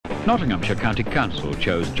Nottinghamshire County Council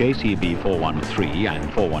chose JCB 413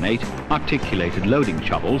 and 418 articulated loading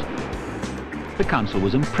shovels. The council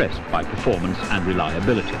was impressed by performance and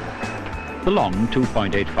reliability. The long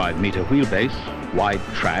 2.85 metre wheelbase, wide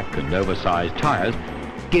track and oversized tyres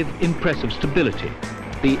give impressive stability.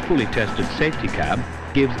 The fully tested safety cab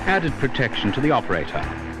gives added protection to the operator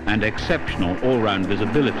and exceptional all-round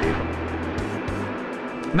visibility.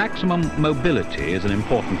 Maximum mobility is an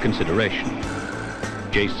important consideration.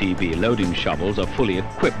 JCB loading shovels are fully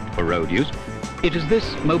equipped for road use. It is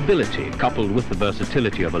this mobility, coupled with the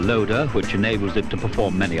versatility of a loader, which enables it to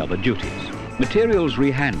perform many other duties. Materials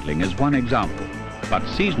rehandling is one example, but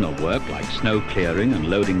seasonal work like snow clearing and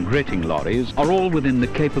loading gritting lorries are all within the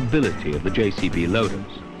capability of the JCB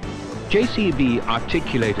loaders. JCB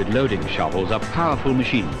articulated loading shovels are powerful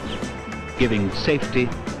machines, giving safety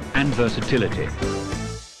and versatility.